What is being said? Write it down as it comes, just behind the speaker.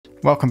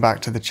Welcome back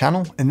to the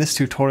channel. In this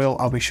tutorial,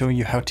 I'll be showing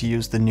you how to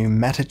use the new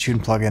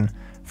MetaTune plugin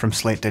from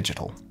Slate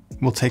Digital.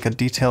 We'll take a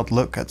detailed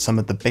look at some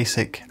of the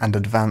basic and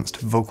advanced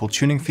vocal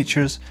tuning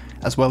features,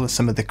 as well as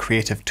some of the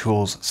creative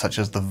tools such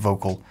as the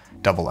vocal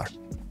doubler.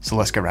 So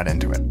let's get right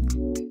into it.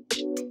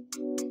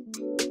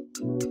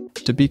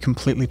 To be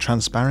completely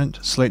transparent,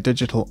 Slate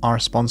Digital are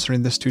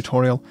sponsoring this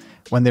tutorial.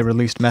 When they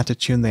released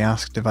MetaTune, they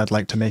asked if I'd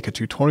like to make a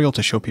tutorial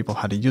to show people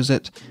how to use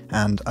it,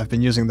 and I've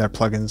been using their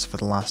plugins for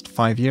the last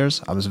 5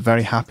 years. I was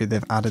very happy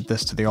they've added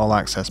this to the All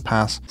Access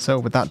Pass. So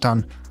with that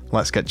done,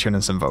 let's get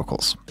tuning some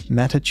vocals.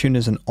 MetaTune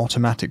is an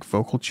automatic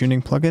vocal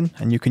tuning plugin,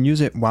 and you can use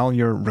it while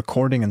you're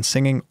recording and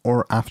singing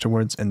or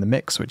afterwards in the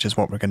mix, which is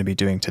what we're going to be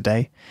doing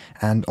today.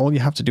 And all you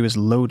have to do is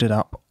load it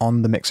up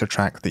on the mixer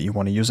track that you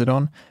want to use it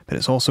on, but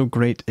it's also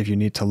great if you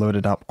need to load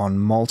it up on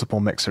multiple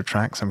mixer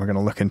tracks, and we're going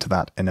to look into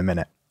that in a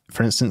minute.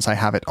 For instance, I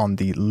have it on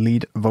the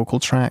lead vocal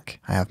track,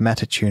 I have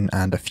MetaTune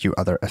and a few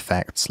other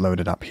effects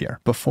loaded up here.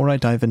 Before I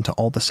dive into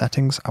all the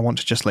settings, I want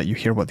to just let you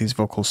hear what these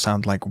vocals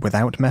sound like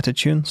without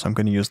MetaTune, so I'm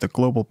going to use the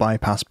global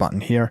bypass button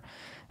here,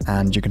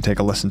 and you can take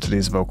a listen to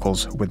these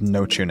vocals with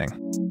no tuning.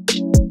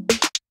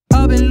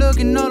 I've been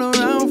looking all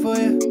around for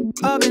you,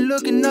 I've been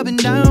looking up and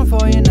down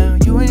for you now.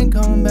 You ain't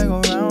coming back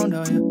around,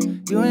 are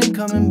you? You ain't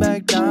coming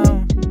back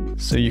down.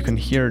 So you can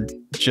hear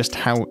just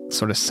how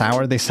sort of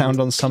sour they sound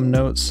on some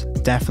notes,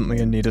 definitely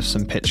in need of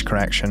some pitch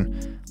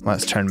correction.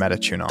 Let's turn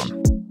MetaTune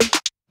on.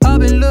 I've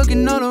been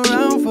looking all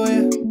around for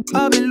you,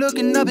 I've been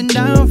looking up and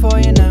down for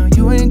you now.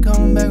 You ain't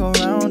coming back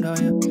around,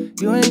 are you?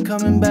 You ain't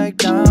coming back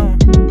down.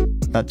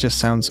 That just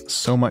sounds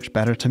so much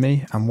better to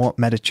me, and what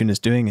MetaTune is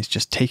doing is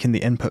just taking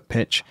the input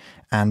pitch,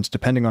 and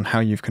depending on how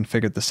you've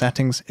configured the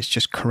settings, it's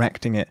just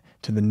correcting it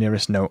to the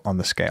nearest note on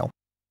the scale.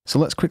 So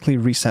let's quickly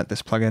reset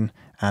this plugin,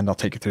 and I'll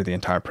take you through the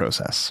entire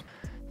process.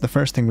 The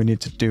first thing we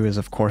need to do is,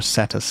 of course,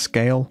 set a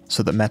scale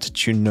so that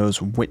MetaTune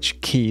knows which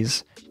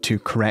keys to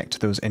correct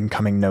those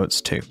incoming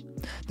notes to.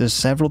 There's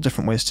several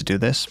different ways to do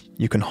this.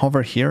 You can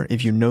hover here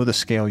if you know the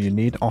scale you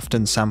need.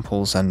 Often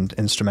samples and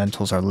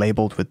instrumentals are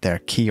labeled with their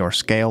key or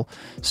scale,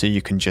 so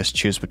you can just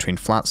choose between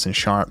flats and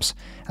sharps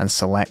and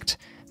select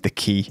the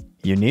key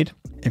you need.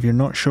 If you're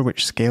not sure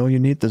which scale you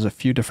need, there's a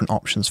few different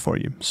options for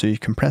you. So you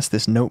can press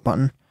this note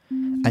button,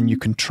 and you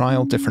can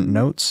trial different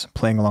notes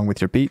playing along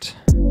with your beat.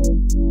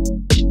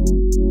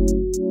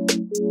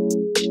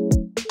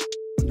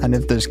 And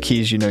if there's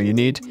keys you know you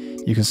need,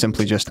 you can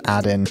simply just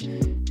add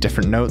in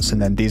different notes,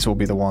 and then these will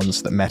be the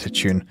ones that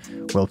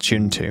MetaTune will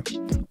tune to.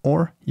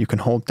 Or you can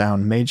hold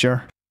down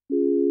major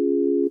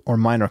or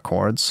minor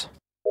chords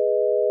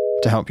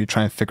to help you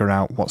try and figure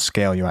out what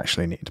scale you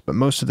actually need. But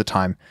most of the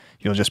time,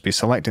 you'll just be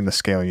selecting the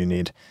scale you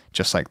need,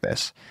 just like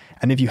this.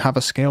 And if you have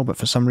a scale, but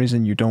for some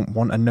reason you don't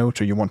want a note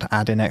or you want to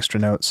add in extra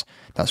notes,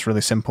 that's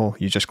really simple.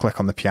 You just click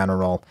on the piano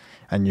roll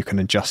and you can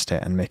adjust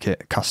it and make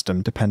it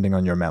custom depending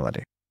on your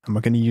melody. And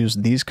we're going to use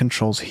these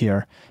controls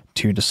here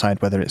to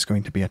decide whether it's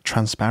going to be a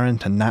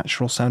transparent and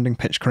natural sounding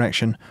pitch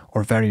correction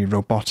or very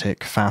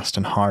robotic, fast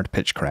and hard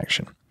pitch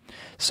correction.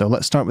 So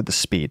let's start with the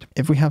speed.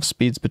 If we have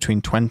speeds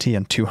between 20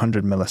 and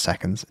 200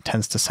 milliseconds, it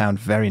tends to sound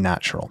very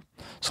natural.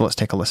 So let's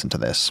take a listen to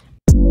this.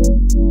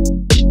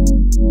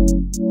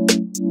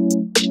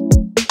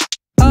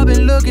 I've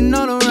been looking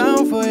all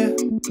around for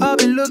you, I've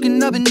been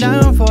looking up and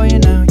down for you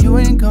now. You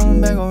ain't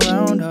coming back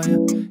around, are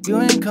you? You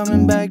ain't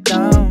coming back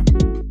down.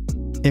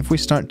 If we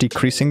start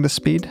decreasing the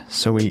speed,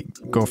 so we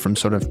go from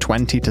sort of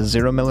 20 to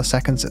 0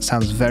 milliseconds, it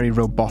sounds very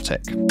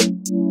robotic.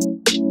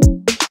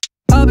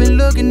 I've been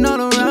looking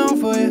all around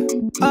for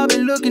you, I've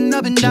been looking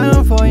up and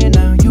down for you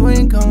now. You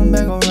ain't coming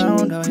back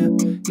around, are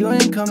you? You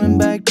ain't coming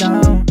back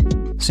down.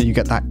 So you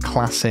get that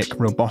classic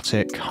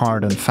robotic,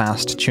 hard and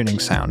fast tuning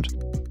sound.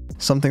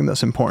 Something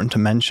that's important to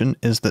mention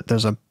is that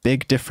there's a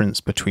big difference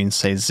between,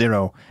 say,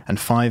 0 and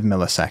 5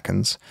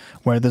 milliseconds,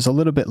 where there's a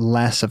little bit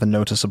less of a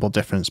noticeable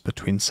difference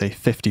between, say,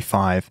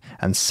 55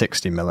 and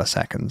 60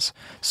 milliseconds.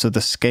 So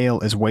the scale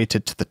is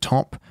weighted to the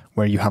top,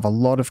 where you have a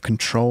lot of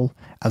control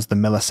as the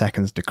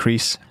milliseconds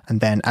decrease,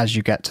 and then as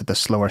you get to the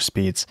slower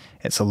speeds,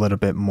 it's a little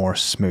bit more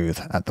smooth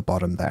at the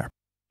bottom there.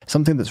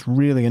 Something that's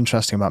really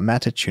interesting about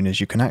MetaTune is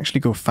you can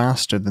actually go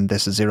faster than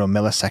this 0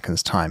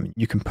 milliseconds time.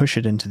 You can push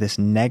it into this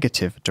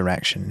negative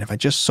direction. And if I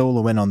just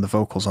solo in on the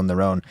vocals on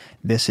their own,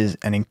 this is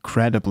an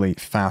incredibly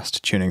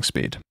fast tuning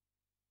speed.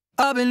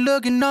 I've been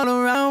looking all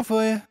around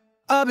for you,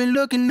 I've been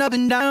looking up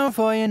and down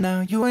for you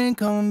now. You ain't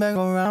coming back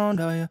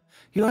around, are you?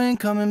 You ain't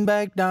coming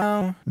back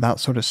down. That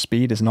sort of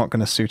speed is not going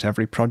to suit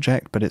every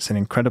project, but it's an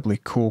incredibly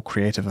cool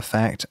creative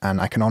effect, and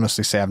I can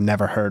honestly say I've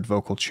never heard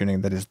vocal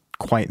tuning that is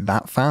quite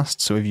that fast,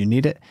 so if you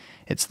need it,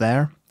 it's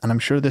there. And I'm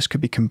sure this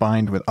could be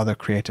combined with other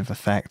creative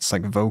effects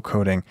like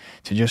vocoding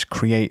to just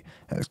create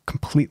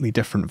completely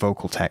different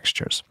vocal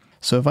textures.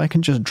 So if I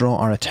can just draw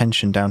our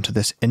attention down to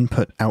this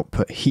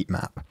input-output heat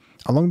map.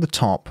 Along the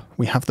top,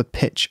 we have the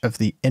pitch of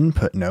the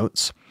input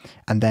notes,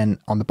 and then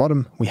on the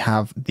bottom, we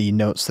have the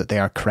notes that they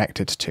are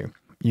corrected to.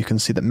 You can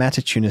see that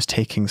MetaTune is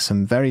taking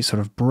some very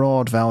sort of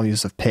broad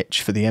values of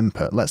pitch for the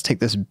input. Let's take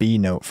this B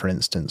note, for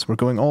instance. We're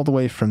going all the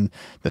way from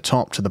the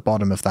top to the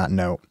bottom of that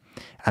note.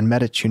 and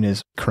MetaTune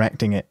is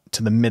correcting it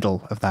to the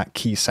middle of that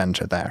key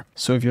center there.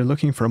 So if you're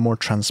looking for a more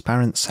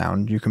transparent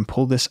sound, you can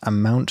pull this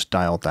amount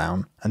dial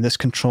down, and this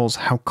controls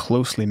how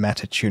closely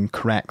MetaTune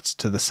corrects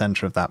to the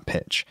center of that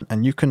pitch.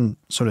 And you can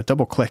sort of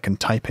double click and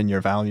type in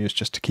your values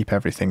just to keep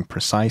everything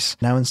precise.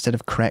 Now, instead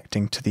of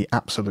correcting to the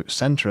absolute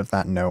center of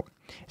that note,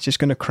 it's just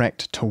going to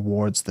correct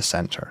towards the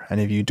center.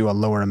 And if you do a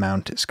lower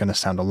amount, it's going to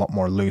sound a lot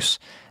more loose,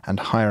 and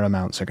higher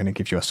amounts are going to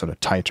give you a sort of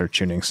tighter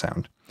tuning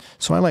sound.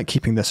 So I like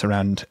keeping this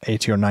around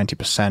 80 or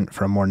 90%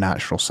 for a more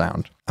natural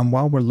sound. And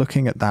while we're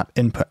looking at that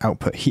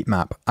input-output heat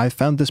map, I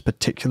found this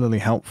particularly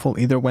helpful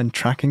either when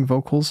tracking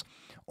vocals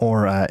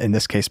or in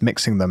this case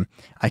mixing them.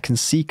 I can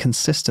see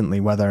consistently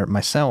whether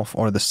myself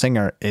or the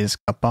singer is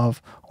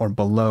above or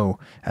below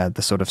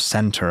the sort of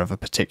center of a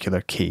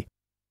particular key.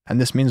 And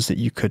this means that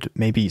you could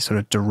maybe sort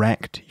of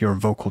direct your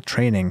vocal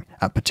training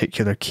at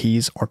particular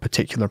keys or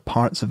particular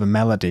parts of a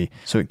melody,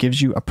 so it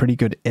gives you a pretty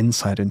good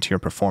insight into your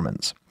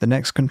performance. The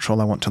next control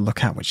I want to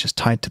look at, which is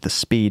tied to the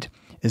speed,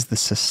 is the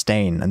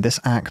sustain, and this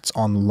acts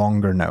on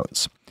longer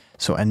notes.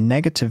 So a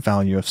negative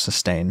value of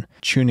sustain,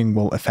 tuning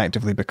will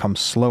effectively become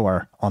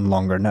slower on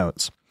longer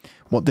notes.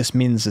 What this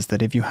means is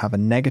that if you have a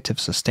negative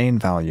sustain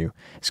value,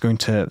 it's going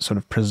to sort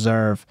of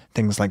preserve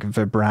things like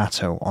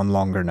vibrato on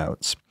longer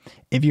notes.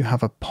 If you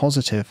have a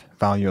positive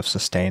value of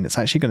sustain, it's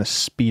actually going to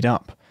speed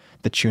up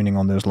the tuning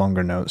on those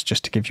longer notes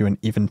just to give you an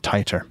even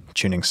tighter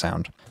tuning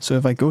sound. So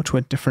if I go to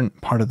a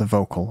different part of the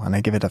vocal and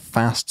I give it a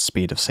fast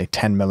speed of say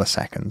 10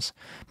 milliseconds,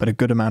 but a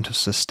good amount of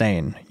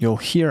sustain, you'll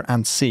hear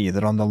and see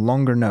that on the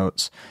longer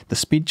notes, the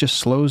speed just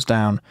slows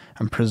down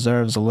and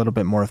preserves a little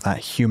bit more of that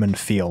human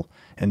feel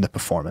in the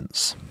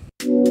performance.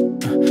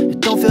 It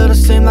don't feel the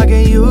same like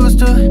it used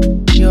to,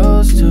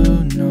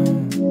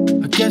 no.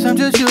 I guess I'm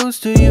just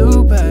used to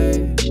you,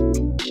 babe.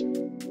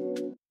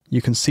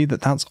 You can see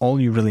that that's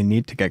all you really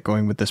need to get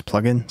going with this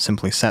plugin.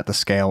 Simply set the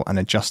scale and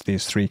adjust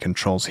these three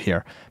controls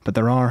here. But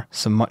there are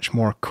some much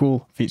more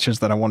cool features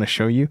that I want to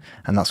show you,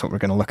 and that's what we're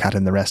going to look at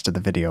in the rest of the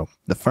video.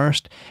 The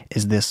first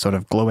is this sort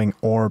of glowing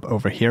orb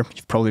over here.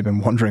 You've probably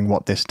been wondering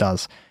what this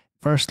does.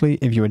 Firstly,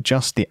 if you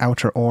adjust the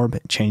outer orb,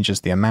 it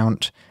changes the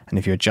amount, and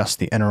if you adjust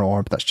the inner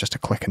orb, that's just a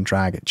click and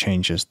drag, it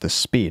changes the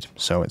speed.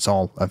 So it's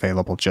all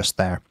available just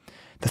there.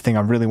 The thing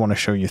I really want to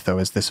show you though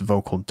is this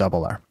vocal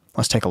doubler.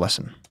 Let's take a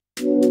listen.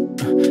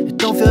 It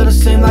don't feel the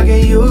same like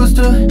it used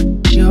to,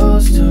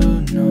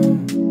 no.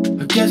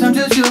 I guess I'm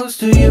just used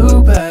to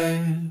you,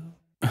 babe.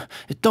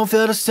 It don't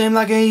feel the same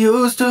like it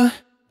used to,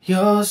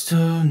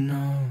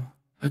 no.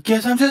 I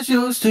guess I'm just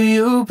used to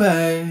you,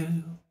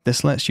 babe.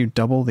 This lets you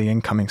double the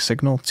incoming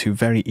signal to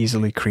very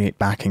easily create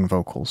backing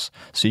vocals.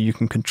 So you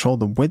can control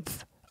the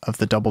width of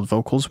the doubled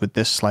vocals with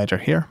this slider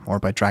here, or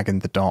by dragging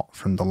the dot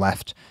from the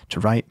left to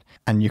right,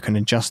 and you can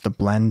adjust the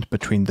blend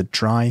between the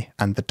dry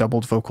and the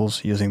doubled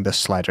vocals using this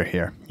slider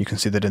here. You can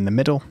see that in the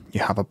middle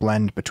you have a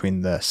blend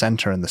between the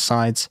center and the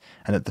sides,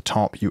 and at the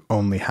top you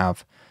only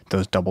have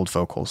those doubled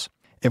vocals.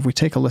 If we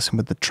take a listen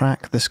with the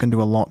track, this can do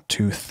a lot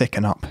to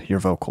thicken up your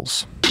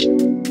vocals.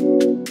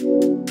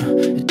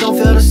 It don't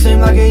feel the same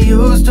like it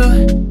used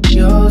to,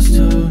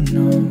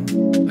 no.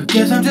 I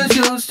guess I'm just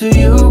used to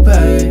you,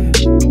 babe.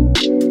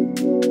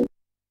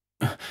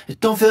 It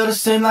don't feel the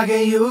same like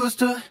it used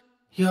to,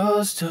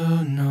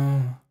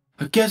 no.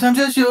 I guess I'm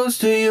just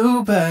used to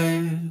you,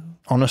 babe.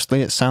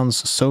 Honestly, it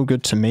sounds so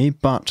good to me,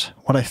 but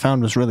what I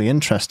found was really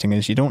interesting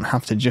is you don't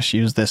have to just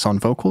use this on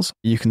vocals.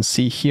 You can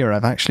see here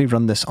I've actually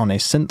run this on a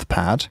synth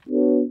pad.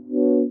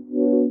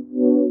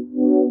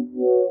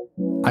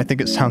 I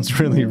think it sounds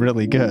really,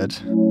 really good.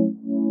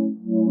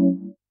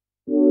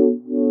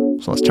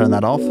 So let's turn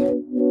that off.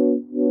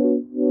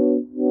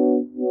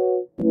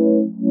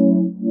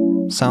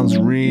 Sounds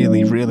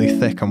really, really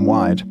thick and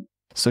wide.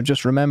 So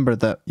just remember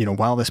that,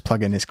 while this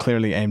plugin is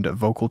clearly aimed at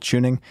vocal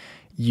tuning,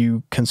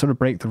 you can sort of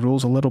break the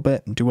rules a little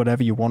bit and do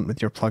whatever you want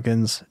with your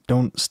plugins.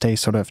 Don't stay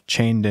sort of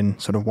chained in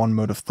sort of one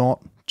mode of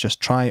thought. Just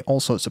try all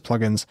sorts of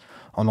plugins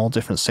on all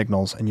different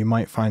signals and you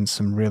might find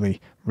some really,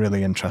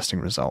 really interesting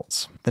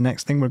results. The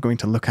next thing we're going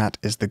to look at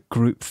is the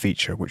group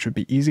feature, which would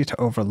be easy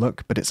to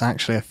overlook, but it's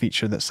actually a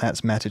feature that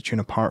sets MetaTune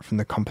apart from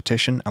the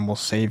competition and will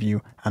save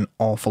you an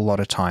awful lot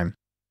of time.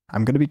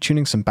 I'm going to be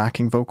tuning some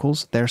backing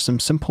vocals. There are some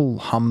simple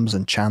hums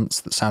and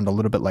chants that sound a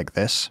little bit like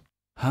this.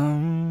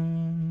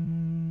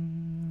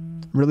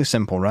 Really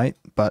simple, right?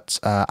 But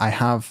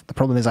the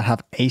problem is I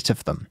have 8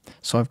 of them.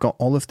 So I've got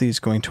all of these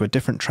going to a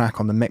different track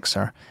on the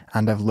mixer,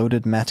 and I've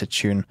loaded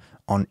MetaTune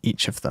on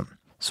each of them.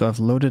 So I've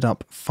loaded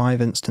up 5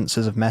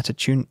 instances of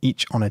MetaTune,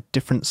 each on a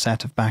different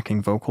set of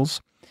backing vocals.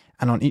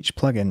 And on each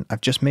plugin,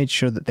 I've just made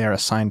sure that they're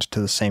assigned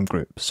to the same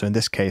group. So in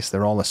this case,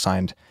 they're all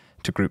assigned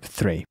to group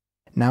 3.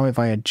 Now if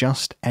I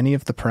adjust any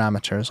of the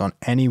parameters on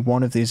any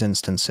one of these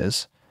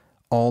instances,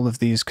 all of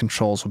these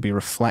controls will be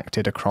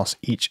reflected across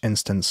each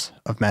instance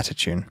of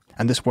MetaTune.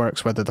 And this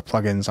works whether the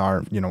plugins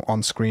are,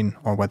 on screen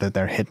or whether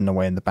they're hidden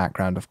away in the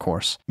background, of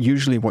course.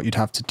 Usually what you'd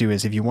have to do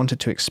is if you wanted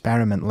to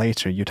experiment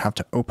later, you'd have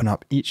to open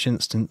up each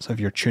instance of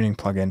your tuning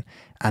plugin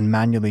and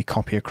manually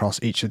copy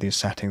across each of these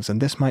settings. And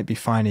this might be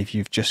fine if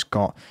you've just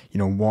got,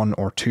 1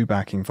 or 2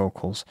 backing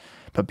vocals.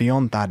 But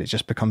beyond that, it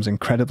just becomes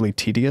incredibly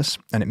tedious,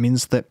 and it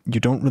means that you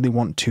don't really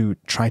want to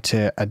try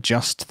to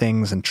adjust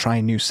things and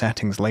try new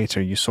settings later.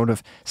 You sort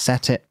of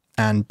set it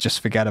and just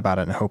forget about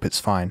it and hope it's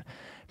fine.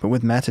 But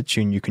with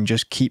MetaTune, you can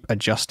just keep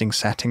adjusting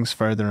settings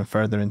further and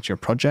further into your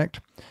project.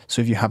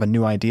 So if you have a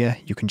new idea,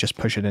 you can just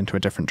push it into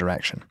a different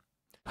direction.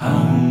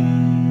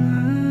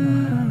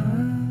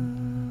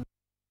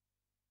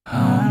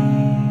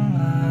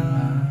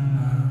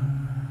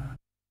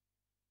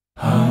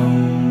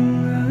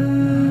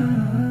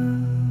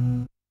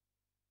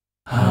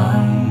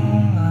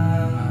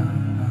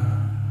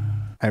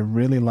 I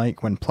really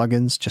like when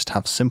plugins just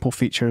have simple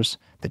features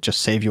that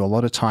just save you a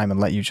lot of time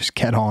and let you just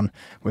get on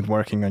with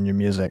working on your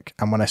music.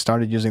 And when I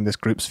started using this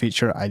groups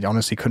feature, I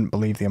honestly couldn't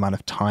believe the amount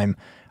of time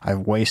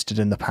I've wasted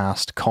in the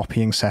past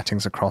copying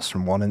settings across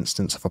from one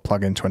instance of a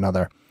plugin to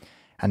another.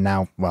 And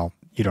now, well,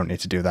 you don't need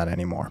to do that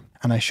anymore.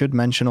 And I should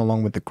mention,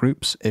 along with the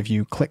groups, if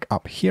you click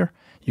up here,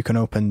 you can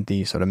open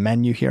the sort of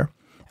menu here.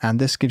 And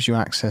this gives you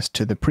access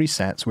to the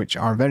presets, which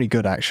are very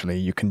good actually.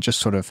 You can just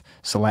sort of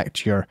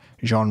select your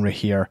genre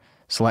here,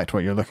 select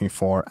what you're looking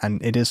for,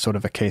 and it is sort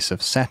of a case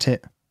of set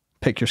it,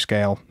 pick your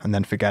scale, and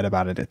then forget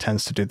about it. It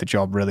tends to do the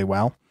job really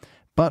well.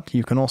 But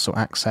you can also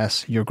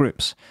access your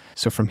groups.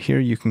 So from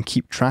here you can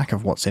keep track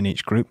of what's in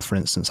each group. For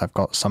instance, I've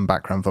got some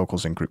background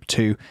vocals in group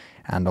 2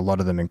 and a lot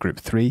of them in group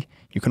 3.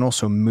 You can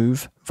also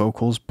move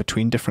vocals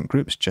between different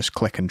groups, just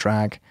click and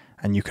drag,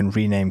 and you can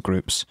rename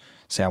groups.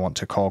 Say I want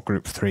to call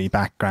group 3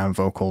 background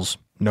vocals,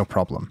 no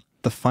problem.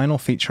 The final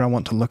feature I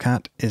want to look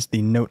at is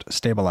the note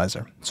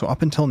stabilizer. So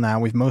up until now,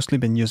 we've mostly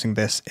been using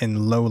this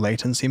in low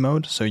latency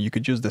mode, so you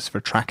could use this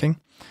for tracking.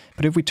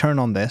 But if we turn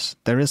on this,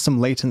 there is some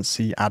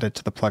latency added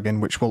to the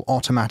plugin, which will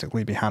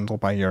automatically be handled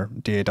by your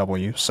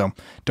DAW, so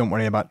don't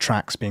worry about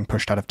tracks being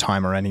pushed out of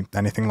time or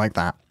anything like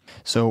that.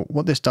 So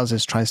what this does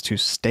is tries to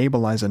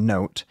stabilize a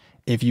note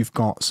if you've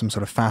got some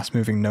sort of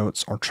fast-moving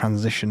notes or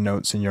transition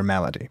notes in your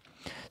melody.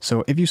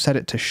 So if you set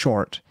it to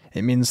short,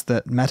 it means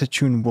that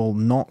MetaTune will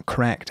not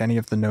correct any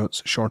of the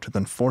notes shorter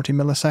than 40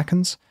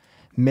 milliseconds,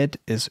 mid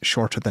is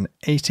shorter than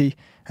 80,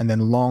 and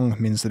then long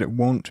means that it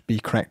won't be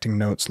correcting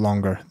notes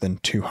longer than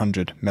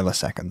 200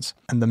 milliseconds.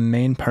 And the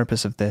main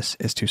purpose of this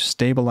is to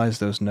stabilize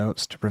those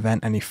notes to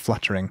prevent any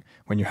fluttering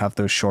when you have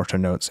those shorter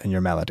notes in your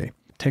melody.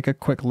 Take a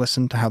quick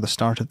listen to how the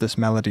start of this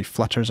melody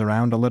flutters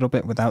around a little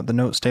bit without the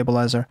note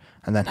stabilizer,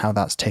 and then how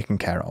that's taken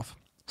care of.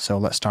 So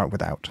let's start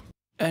without.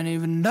 And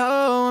even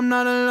though I'm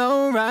not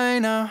alone right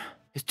now,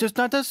 it's just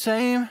not the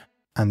same.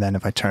 And then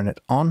if I turn it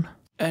on.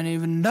 And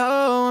even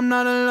though I'm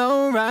not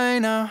alone right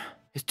now,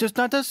 it's just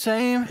not the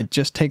same. It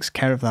just takes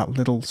care of that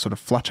little sort of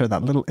flutter,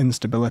 that little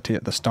instability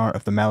at the start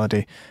of the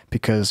melody,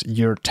 because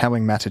you're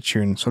telling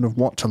MetaTune sort of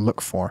what to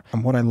look for.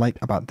 And what I like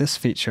about this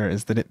feature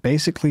is that it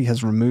basically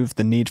has removed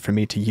the need for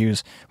me to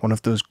use one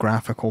of those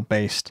graphical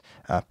based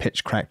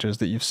pitch correctors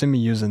that you've seen me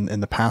use in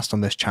the past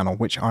on this channel,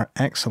 which are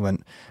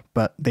excellent,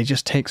 but they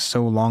just take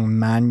so long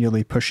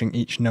manually pushing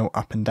each note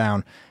up and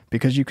down.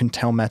 Because you can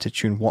tell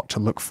MetaTune what to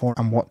look for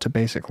and what to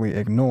basically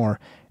ignore,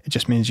 it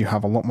just means you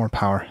have a lot more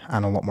power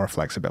and a lot more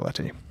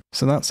flexibility.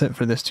 So that's it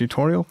for this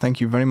tutorial. Thank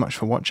you very much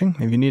for watching.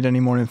 If you need any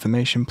more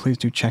information, please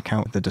do check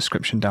out the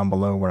description down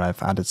below where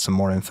I've added some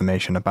more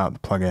information about the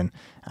plugin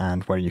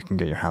and where you can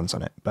get your hands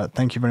on it. But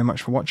thank you very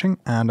much for watching,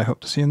 and I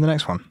hope to see you in the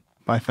next one.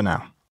 Bye for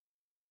now.